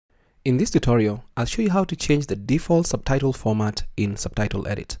In this tutorial, I'll show you how to change the default subtitle format in Subtitle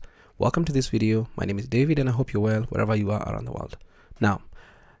Edit. Welcome to this video. My name is David and I hope you're well wherever you are around the world. Now,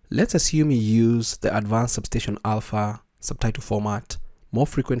 let's assume you use the Advanced Substation Alpha subtitle format more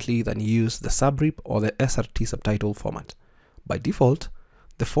frequently than you use the subrip or the SRT subtitle format. By default,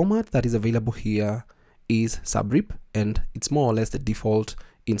 the format that is available here is subrip, and it's more or less the default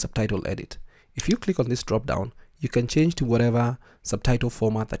in Subtitle Edit. If you click on this drop down, you can change to whatever subtitle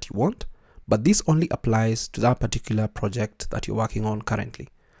format that you want, but this only applies to that particular project that you're working on currently.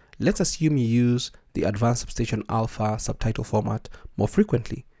 Let's assume you use the Advanced Substation Alpha subtitle format more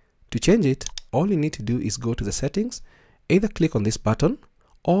frequently. To change it, all you need to do is go to the settings, either click on this button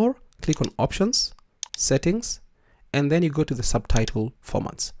or click on Options, Settings, and then you go to the subtitle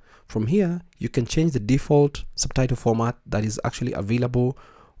formats. From here, you can change the default subtitle format that is actually available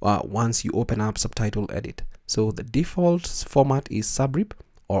once you open up Subtitle Edit. So the default format is subrip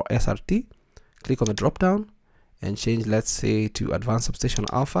or SRT. Click on the drop down and change, let's say, to Advanced Substation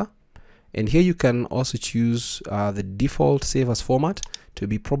Alpha. And here you can also choose the default save as format to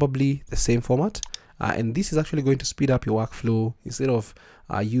be probably the same format. And this is actually going to speed up your workflow instead of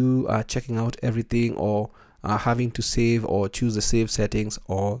you checking out everything or having to save or choose the save settings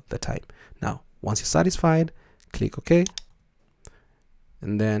all the time. Now, once you're satisfied, click OK.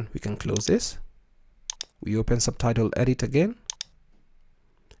 And then we can close this. We open Subtitle Edit again.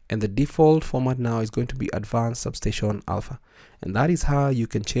 And the default format now is going to be Advanced Substation Alpha. And that is how you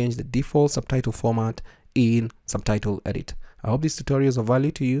can change the default subtitle format in Subtitle Edit. I hope this tutorial is of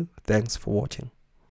value to you. Thanks for watching.